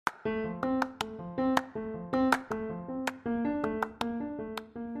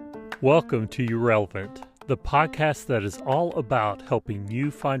Welcome to You Relevant, the podcast that is all about helping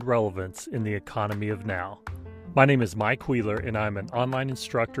you find relevance in the economy of now. My name is Mike Wheeler, and I'm an online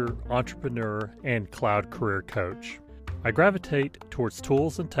instructor, entrepreneur, and cloud career coach. I gravitate towards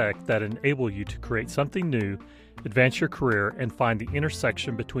tools and tech that enable you to create something new, advance your career, and find the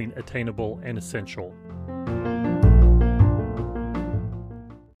intersection between attainable and essential.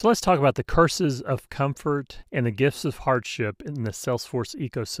 So let's talk about the curses of comfort and the gifts of hardship in the Salesforce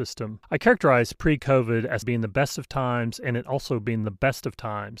ecosystem. I characterize pre-COVID as being the best of times and it also being the best of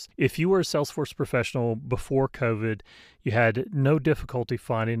times. If you were a Salesforce professional before COVID, you had no difficulty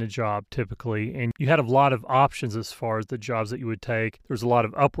finding a job typically, and you had a lot of options as far as the jobs that you would take. There was a lot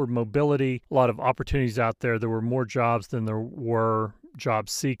of upward mobility, a lot of opportunities out there. There were more jobs than there were job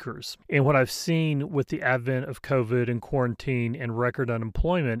seekers. And what I've seen with the advent of COVID and quarantine and record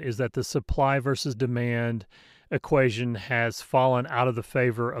unemployment is that the supply versus demand equation has fallen out of the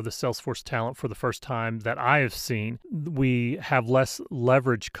favor of the Salesforce talent for the first time that I have seen. We have less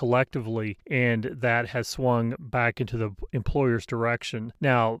leverage collectively, and that has swung back into the employer's direction.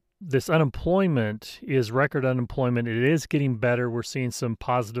 Now, this unemployment is record unemployment. It is getting better. We're seeing some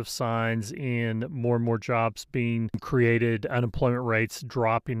positive signs in more and more jobs being created. Unemployment rates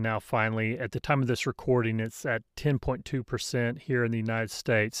dropping now finally. At the time of this recording, it's at 10.2% here in the United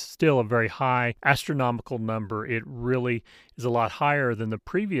States. Still a very high, astronomical number. It really is a lot higher than the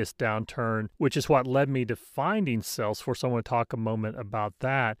previous downturn, which is what led me to finding Salesforce. I want to talk a moment about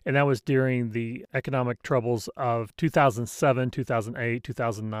that. And that was during the economic troubles of 2007, 2008,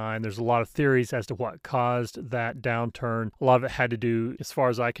 2009. There's a lot of theories as to what caused that downturn. A lot of it had to do, as far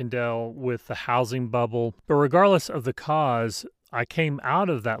as I can tell, with the housing bubble. But regardless of the cause, I came out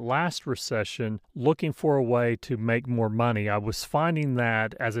of that last recession looking for a way to make more money. I was finding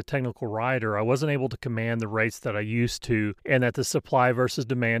that as a technical writer, I wasn't able to command the rates that I used to, and that the supply versus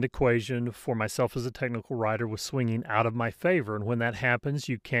demand equation for myself as a technical writer was swinging out of my favor. And when that happens,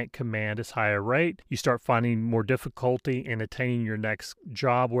 you can't command as high a rate. You start finding more difficulty in attaining your next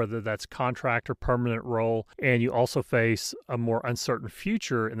job, whether that's contract or permanent role. And you also face a more uncertain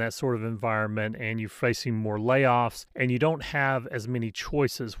future in that sort of environment, and you're facing more layoffs, and you don't have as many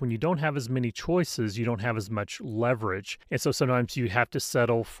choices. When you don't have as many choices, you don't have as much leverage. And so sometimes you have to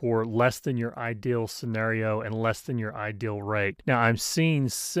settle for less than your ideal scenario and less than your ideal rate. Now, I'm seeing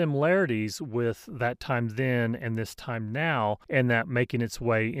similarities with that time then and this time now, and that making its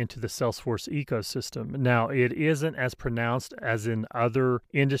way into the Salesforce ecosystem. Now, it isn't as pronounced as in other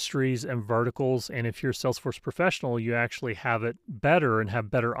industries and verticals, and if you're a Salesforce professional, you actually have it better and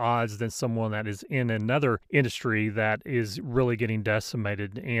have better odds than someone that is in another industry that is really getting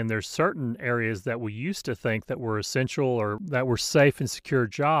decimated. And there's certain areas that we used to think that were essential or that were safe and secure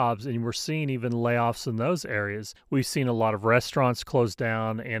jobs, and we're seeing even layoffs in those areas. We've seen a lot of restaurants close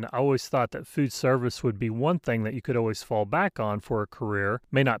down, and I always thought that food service would be one thing that you could always fall back on for a career.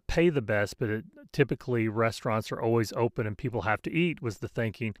 May not pay the best, but typically restaurants are always open and people have to eat was the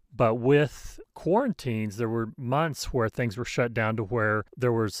thinking. But with quarantines, there were months where things were shut down to where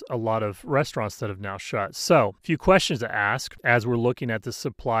there was a lot of restaurants that have now shut. So a few questions to ask as we're looking at the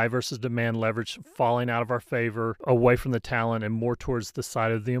supply versus demand leverage falling out of our favor, away from the talent and more towards the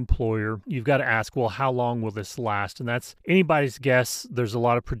side of the employer. You've got to ask, well, how long will this last? And that's anybody's guess. There's a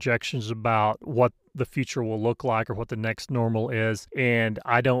lot of projections about what the future will look like or what the next normal is. And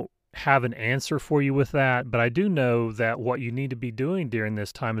I don't have an answer for you with that, but I do know that what you need to be doing during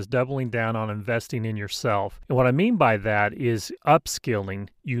this time is doubling down on investing in yourself. And what I mean by that is upskilling.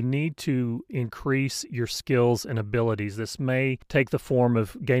 You need to increase your skills and abilities. This may take the form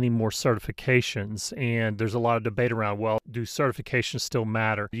of gaining more certifications, and there's a lot of debate around, well, do certifications still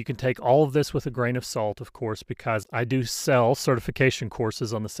matter? You can take all of this with a grain of salt, of course, because I do sell certification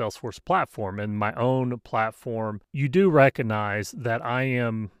courses on the Salesforce platform. And my own platform, you do recognize that I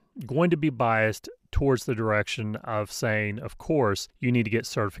am going to be biased towards the direction of saying, of course, you need to get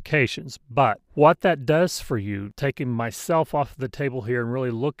certifications. But what that does for you, taking myself off the table here and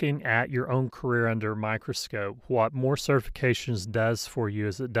really looking at your own career under a microscope, what more certifications does for you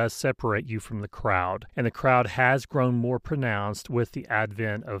is it does separate you from the crowd. And the crowd has grown more pronounced with the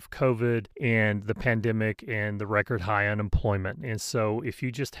advent of COVID and the pandemic and the record high unemployment. And so if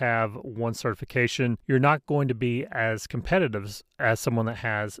you just have one certification, you're not going to be as competitive as someone that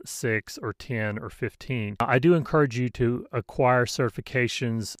has 6 or 10 or 15. I do encourage you to acquire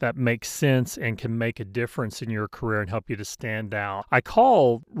certifications that make sense and can make a difference in your career and help you to stand out. I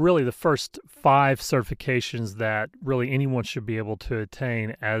call really the first 5 certifications that really anyone should be able to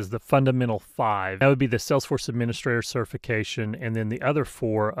attain as the fundamental 5. That would be the Salesforce Administrator certification, and then the other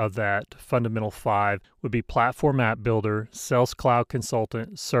 4 of that fundamental 5 would be Platform App Builder, Sales Cloud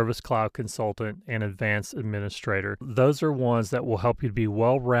Consultant, Service Cloud Consultant, and Advanced Administrator. Those are ones that will help you to be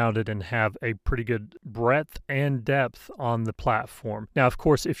well-rounded and have a pretty good breadth and depth on the platform. Now, of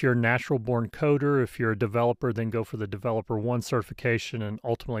course, if you're a natural-born coder, if you're a developer, then go for the Developer 1 certification and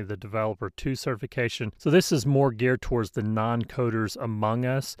ultimately the Developer 2 certification. So this is more geared towards the non-coders among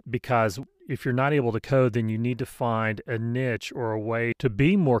us, because if you're not able to code, then you need to find a niche or a way to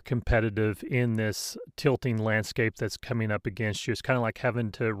be more competitive in this tilting landscape that's coming up against you. It's kind of like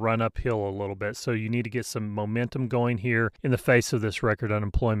having to run uphill a little bit. So you need to get some momentum going here in the face of this record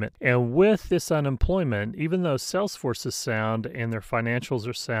unemployment. And with this unemployment, even though Salesforce is sound and their financials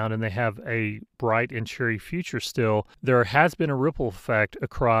are sound and they have a bright and cheery future still, there has been a ripple effect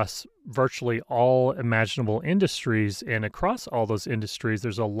across virtually all imaginable industries, and across all those industries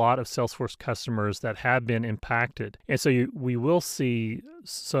there's a lot of Salesforce customers that have been impacted, and so we will see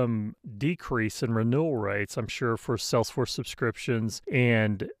some decrease in renewal rates, I'm sure, for Salesforce subscriptions,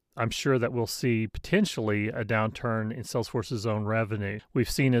 and I'm sure that we'll see potentially a downturn in Salesforce's own revenue. We've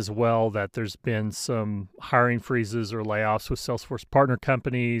seen as well that there's been some hiring freezes or layoffs with Salesforce partner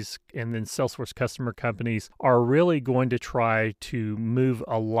companies, and then Salesforce customer companies are really going to try to move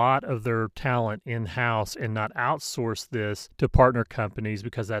a lot of their talent in-house and not outsource this to partner companies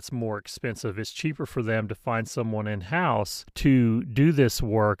because that's more expensive. It's cheaper for them to find someone in-house to do this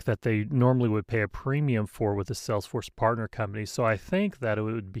work that they normally would pay a premium for with a Salesforce partner company. So I think that it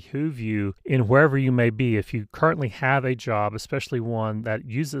would behoove you, in wherever you may be, if you currently have a job, especially one that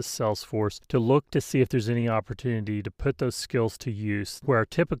uses Salesforce, to look to see if there's any opportunity to put those skills to use. Where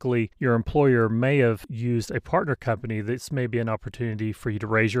typically your employer may have used a partner company, this may be an opportunity for you to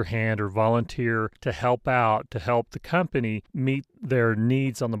raise your hand or volunteer to help out, to help the company meet their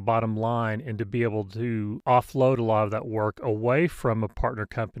needs on the bottom line, and to be able to offload a lot of that work away from a partner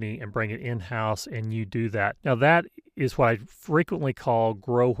company and bring it in-house, and you do that. Now that is what I frequently call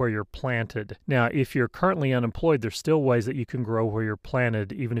grow where you're planted. Now, if you're currently unemployed, there's still ways that you can grow where you're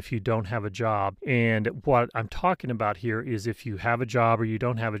planted even if you don't have a job. And what I'm talking about here is if you have a job or you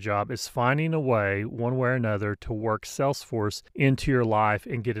don't have a job, is finding a way, one way or another, to work Salesforce into your life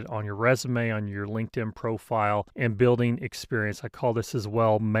and get it on your resume, on your LinkedIn profile, and building experience. I call this as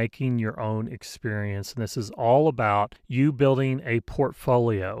well making your own experience. And this is all about you building a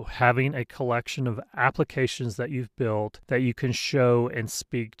portfolio, having a collection of applications that you've built that you can show and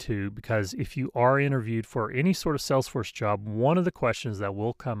speak to, because if you are interviewed for any sort of Salesforce job, one of the questions that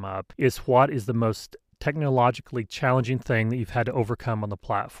will come up is what is the most technologically challenging thing that you've had to overcome on the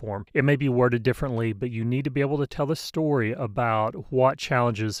platform. It may be worded differently, but you need to be able to tell the story about what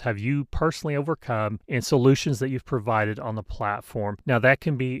challenges have you personally overcome and solutions that you've provided on the platform. Now, that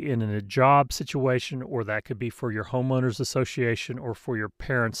can be in a job situation, or that could be for your homeowners association, or for your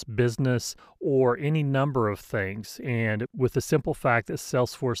parents' business, or any number of things. And with the simple fact that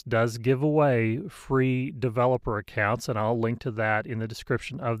Salesforce does give away free developer accounts, and I'll link to that in the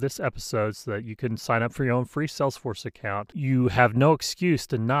description of this episode so that you can sign up for your own free Salesforce account, you have no excuse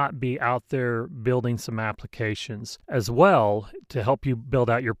to not be out there building some applications. As well, to help you build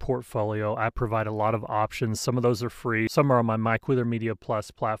out your portfolio, I provide a lot of options. Some of those are free, some are on my Mike Wheeler Media Plus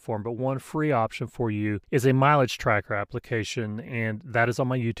platform, but one free option for you is a mileage tracker application, and that is on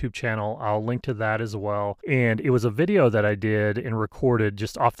my YouTube channel. I'll link to that as well. And it was a video that I did and recorded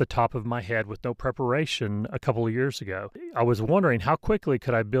just off the top of my head with no preparation a couple of years ago. I was wondering how quickly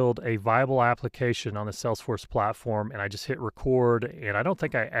could I build a viable application on the Salesforce platform, and I just hit record, and I don't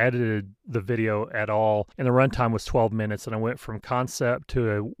think I edited the video at all, and the runtime was 12 minutes, and I went from concept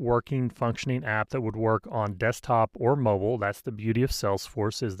to a working, functioning app that would work on desktop or mobile. That's the beauty of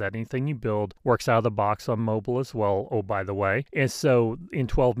Salesforce, is that anything you build works out of the box on mobile as well, oh, by the way. And so in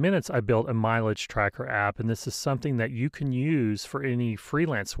 12 minutes, I built a mileage tracker app, and this is something that you can use for any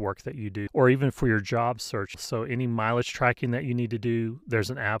freelance work that you do, or even for your job search. So any mileage tracking that you need to do, there's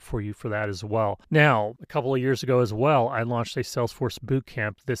an app for you for that as well. Now, a couple of years ago as well, I launched a Salesforce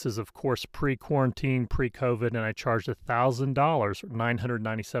Bootcamp. This is, of course, pre-quarantine, pre-COVID, and I charged $1,000,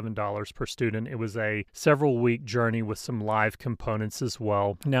 $997 per student. It was a several-week journey with some live components as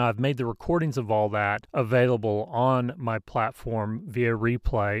well. Now, I've made the recordings of all that available on my platform via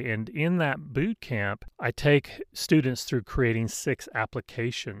replay, and in that bootcamp, I take students through creating 6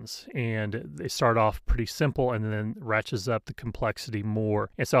 applications, and they start off pretty simple and then ratchets up the complexity more.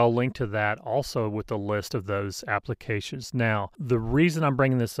 And so I'll link to that also with the list of those applications. Now, the reason I'm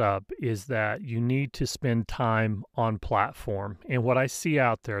bringing this up is that you need to spend time on platform. And what I see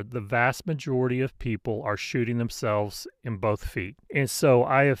out there, the vast majority of people are shooting themselves in both feet. And so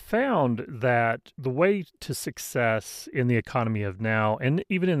I have found that the way to success in the economy of now, and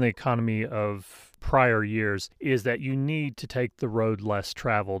even in the economy of prior years, is that you need to take the road less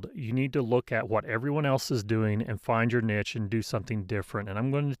traveled. You need to look at what everyone else is doing and find your niche and do something different. And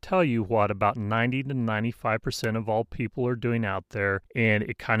I'm going to tell you what about 90 to 95% of all people are doing out there. And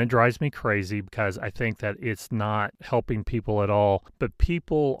it kind of drives me crazy because I think that it's not helping people at all. But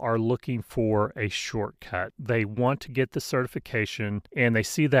people are looking for a shortcut. They want to get the certification and they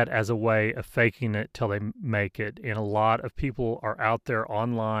see that as a way of faking it till they make it. And a lot of people are out there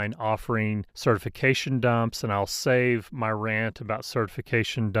online offering certification dumps, and I'll save my rant about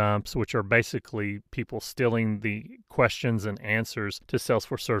certification dumps, which are basically people stealing the questions and answers to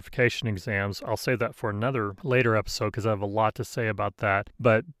Salesforce certification exams. I'll save that for another later episode because I have a lot to say about that.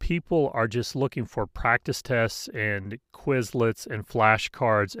 But people are just looking for practice tests and Quizlets and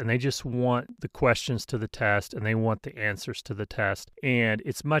flashcards, and they just want the questions to the test and they want the answers to the test. And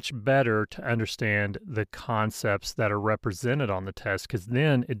it's much better to understand the concepts that are represented on the test, because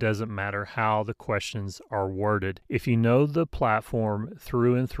then it doesn't matter how the questions are worded. If you know the platform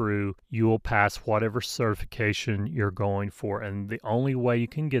through and through, you will pass whatever certification you're going for. And the only way you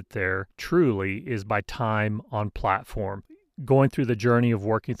can get there truly is by time on platform. Going through the journey of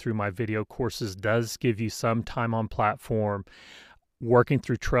working through my video courses does give you some time on platform. Working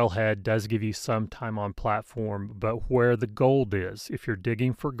through Trailhead does give you some time on platform, but where the gold is, if you're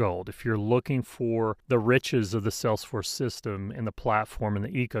digging for gold, if you're looking for the riches of the Salesforce system and the platform and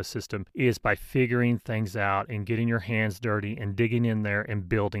the ecosystem, is by figuring things out and getting your hands dirty and digging in there and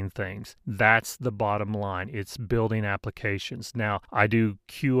building things. That's the bottom line. It's building applications. Now, I do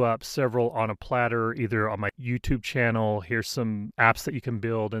queue up several on a platter, either on my YouTube channel, here's some apps that you can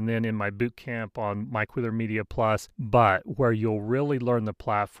build, and then in my boot camp on Mike Wheeler Media Plus. But where you'll really learn the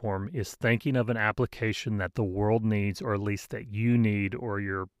platform is thinking of an application that the world needs, or at least that you need, or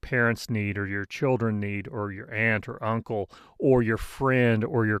your parents need, or your children need, or your aunt or uncle, or your friend,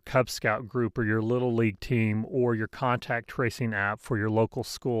 or your Cub Scout group, or your Little League team, or your contact tracing app for your local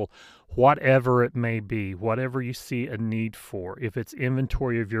school. Whatever it may be, whatever you see a need for, if it's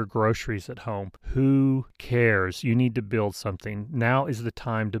inventory of your groceries at home, who cares? You need to build something. Now is the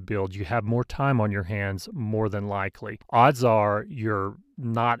time to build. You have more time on your hands, more than likely. Odds are you're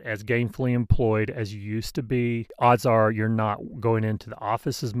not as gainfully employed as you used to be. Odds are you're not going into the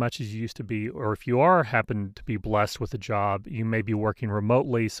office as much as you used to be, or if you are happen to be blessed with a job, you may be working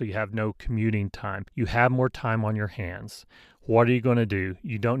remotely, so you have no commuting time. You have more time on your hands. What are you going to do?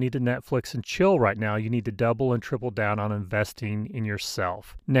 You don't need to Netflix and chill right now. You need to double and triple down on investing in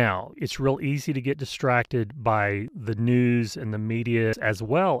yourself. Now, it's real easy to get distracted by the news and the media, as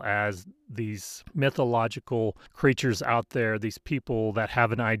well as these mythological creatures out there, these people that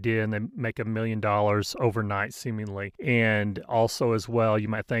have an idea and they make $1 million overnight, seemingly. And also as well, you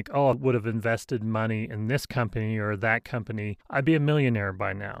might think, oh, I would have invested money in this company or that company, I'd be a millionaire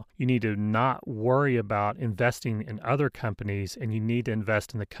by now. You need to not worry about investing in other companies, and you need to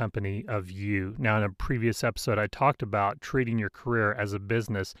invest in the company of you. Now, in a previous episode, I talked about treating your career as a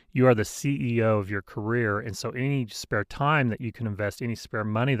business. You are the CEO of your career, and so any spare time that you can invest, any spare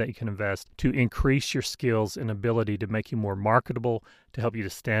money that you can invest to increase your skills and ability to make you more marketable, to help you to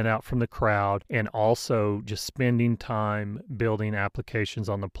stand out from the crowd, and also just spending time building applications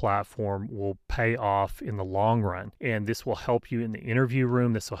on the platform will pay off in the long run. And this will help you in the interview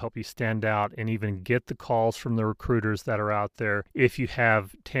room. This will help you stand out and even get the calls from the recruiters that are out there if you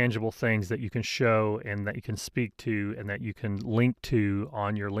have tangible things that you can show and that you can speak to and that you can link to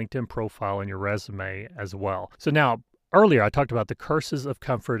on your LinkedIn profile and your resume as well. So now, earlier, I talked about the curses of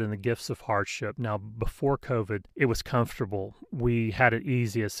comfort and the gifts of hardship. Now, before COVID, it was comfortable. We had it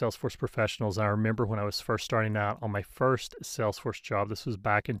easy as Salesforce professionals. I remember when I was first starting out on my first Salesforce job, this was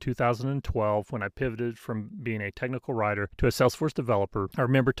back in 2012 when I pivoted from being a technical writer to a Salesforce developer. I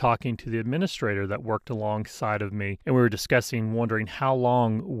remember talking to the administrator that worked alongside of me, and we were discussing, wondering how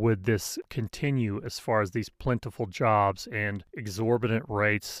long would this continue as far as these plentiful jobs and exorbitant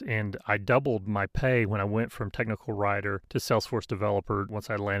rates. And I doubled my pay when I went from technical writer to Salesforce developer once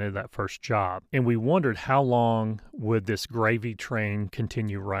I landed that first job. And we wondered how long would this gravy train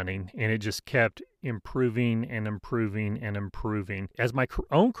continue running, and it just kept improving and improving and improving. As my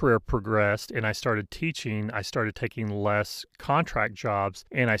own career progressed and I started teaching, I started taking less contract jobs,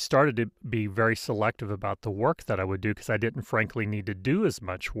 and I started to be very selective about the work that I would do because I didn't frankly need to do as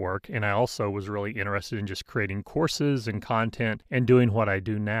much work. And I also was really interested in just creating courses and content and doing what I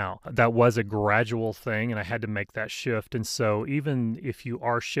do now. That was a gradual thing, and I had to make that shift. And so even if you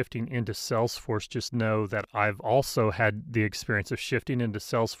are shifting into Salesforce, just know that I've also had the experience of shifting into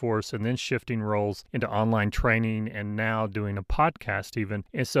Salesforce and then shifting roles into online training and now doing a podcast even.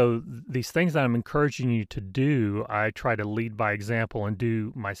 And so these things that I'm encouraging you to do, I try to lead by example and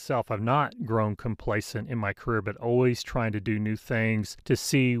do myself. I've not grown complacent in my career, but always trying to do new things to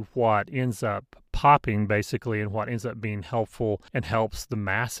see what ends up popping basically and what ends up being helpful and helps the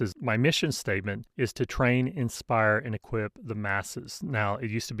masses. My mission statement is to train, inspire, and equip the masses. Now,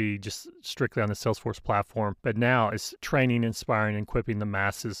 it used to be just strictly on the Salesforce platform, but now it's training, inspiring, and equipping the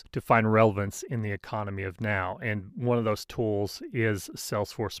masses to find relevance in the economy of now. And one of those tools is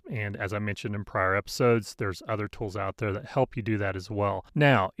Salesforce. And as I mentioned in prior episodes, there's other tools out there that help you do that as well.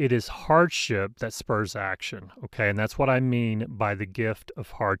 Now, it is hardship that spurs action, okay? And that's what I mean by the gift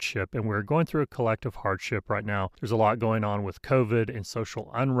of hardship. And we're going through a collective hardship right now. There's a lot going on with COVID and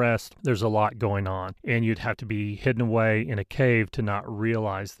social unrest. There's a lot going on, and you'd have to be hidden away in a cave to not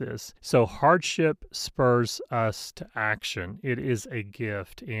realize this. So hardship spurs us to action. It is a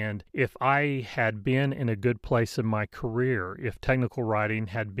gift. And if I had been in a good place in my career, if technical writing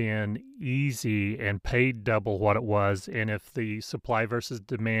had been easy and paid double what it was, and if the supply versus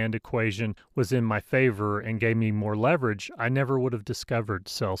demand equation was in my favor and gave me more leverage, I never would have discovered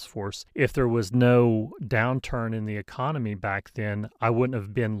Salesforce. If there was no downturn in the economy back then, I wouldn't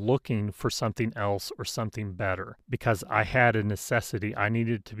have been looking for something else or something better because I had a necessity. I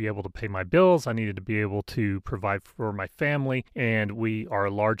needed to be able to pay my bills. I needed to be able to provide for my family, and we are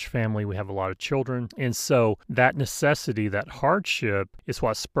a large family. We have a lot of children. And so that necessity, that hardship is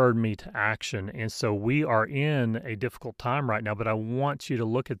what spurred me to action. And so we are in a difficult time right now, but I want you to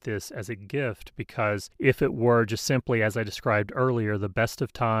look at this as a gift, because if it were just simply, as I described earlier, the best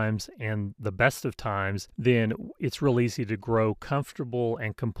of times and the best of times, then it's real easy to grow comfortable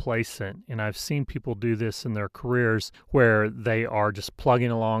and complacent. And I've seen people do this in their careers where they are just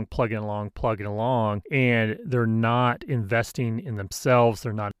plugging along, and they're not investing in themselves.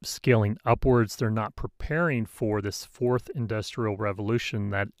 They're not scaling upwards. They're not preparing for this fourth industrial revolution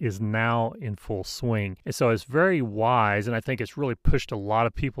that is now in full swing. And so it's very wise, and I think it's really pushed a lot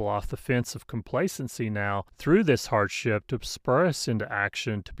of people off the fence of complacency now through this hardship to spur us into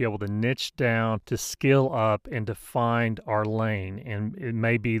action, to be able to niche down, to skill up, and to find our lane. And it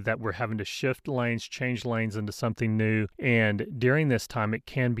may be that we're having to shift lanes, change lanes into something new. And during this time, it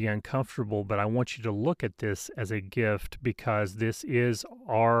can be uncomfortable, but I want you to look at this as a gift, because this is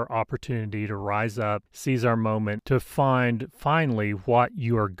our opportunity to rise up, seize our moment, to find finally what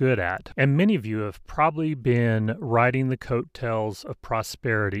you are good at. And many of you have probably been riding the coattails of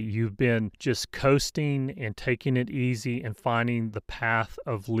prosperity. You've been just coasting and taking it easy and finding the path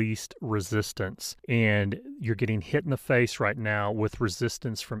of least resistance. And you're getting hit in the face right now with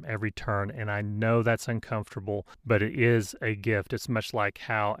resistance from every turn. And I know that's uncomfortable, but it is a gift. It's much like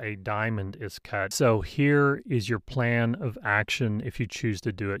how a diamond is cut. So here is your plan of action if you choose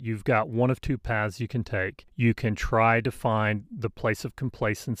to do it. You've got one of two paths you can take. You can try to find the place of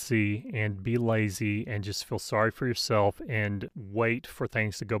complacency and be lazy and just feel sorry for yourself and wait for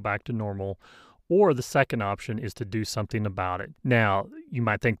things to go back to normal. Or the second option is to do something about it. Now, you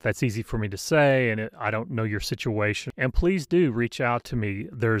might think that's easy for me to say, and I don't know your situation. And please do reach out to me.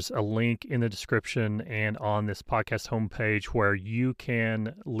 There's a link in the description and on this podcast homepage where you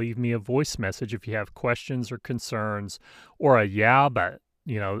can leave me a voice message if you have questions or concerns, or a yeah, but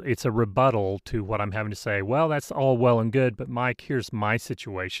it's a rebuttal to what I'm having to say. Well, that's all well and good, but Mike, here's my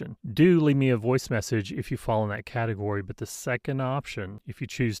situation. Do leave me a voice message if you fall in that category. But the second option, if you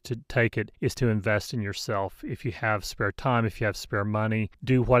choose to take it, is to invest in yourself. If you have spare time, if you have spare money,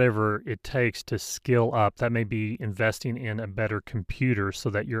 do whatever it takes to skill up. That may be investing in a better computer so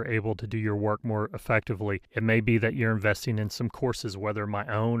that you're able to do your work more effectively. It may be that you're investing in some courses, whether my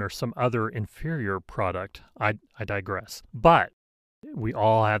own or some other inferior product. I digress. But we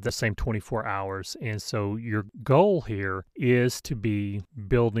all have the same 24 hours. And so your goal here is to be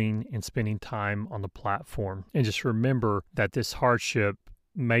building and spending time on the platform. And just remember that this hardship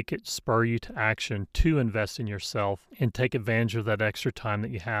make it spur you to action to invest in yourself and take advantage of that extra time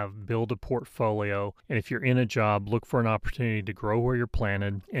that you have. Build a portfolio. And if you're in a job, look for an opportunity to grow where you're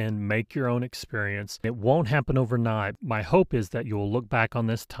planted and make your own experience. It won't happen overnight. My hope is that you will look back on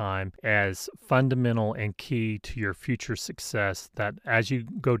this time as fundamental and key to your future success, that as you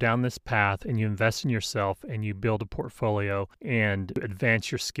go down this path and you invest in yourself and you build a portfolio and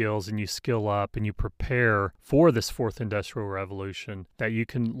advance your skills and you skill up and you prepare for this fourth industrial revolution, that you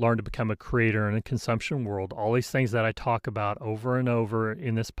can learn to become a creator in a consumption world. All these things that I talk about over and over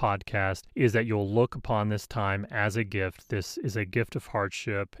in this podcast is that you'll look upon this time as a gift. This is a gift of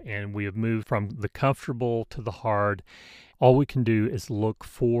hardship, and we have moved from the comfortable to the hard. All we can do is look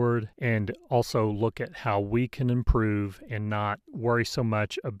forward and also look at how we can improve and not worry so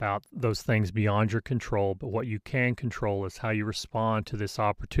much about those things beyond your control. But what you can control is how you respond to this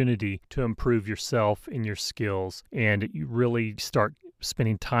opportunity to improve yourself and your skills. And you really start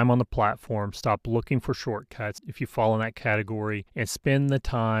spending time on the platform. Stop looking for shortcuts if you fall in that category, and spend the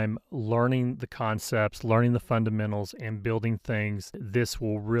time learning the concepts, learning the fundamentals, and building things. This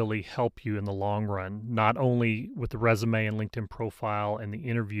will really help you in the long run, not only with the resume and LinkedIn profile and the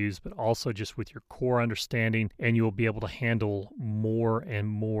interviews, but also just with your core understanding, and you will be able to handle more and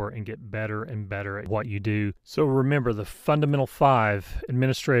more and get better and better at what you do. So remember the fundamental 5: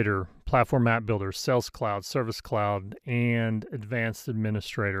 administrator, platform app builder, sales cloud, service cloud, and advanced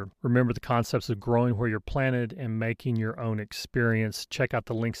administrator. Remember the concepts of growing where you're planted and making your own experience. Check out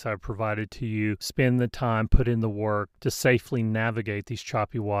the links I've provided to you. Spend the time, put in the work to safely navigate these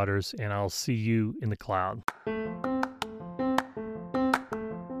choppy waters, and I'll see you in the cloud.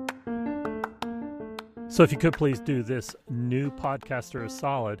 So if you could please do this new podcaster a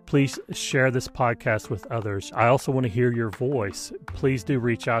solid, please share this podcast with others. I also want to hear your voice. Please do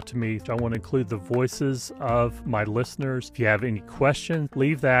reach out to me. I want to include the voices of my listeners. If you have any questions,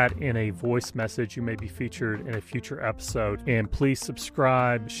 leave that in a voice message. You may be featured in a future episode. And please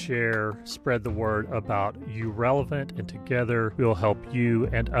subscribe, share, spread the word about You Relevant, and together we'll help you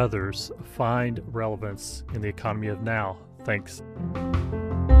and others find relevance in the economy of now. Thanks.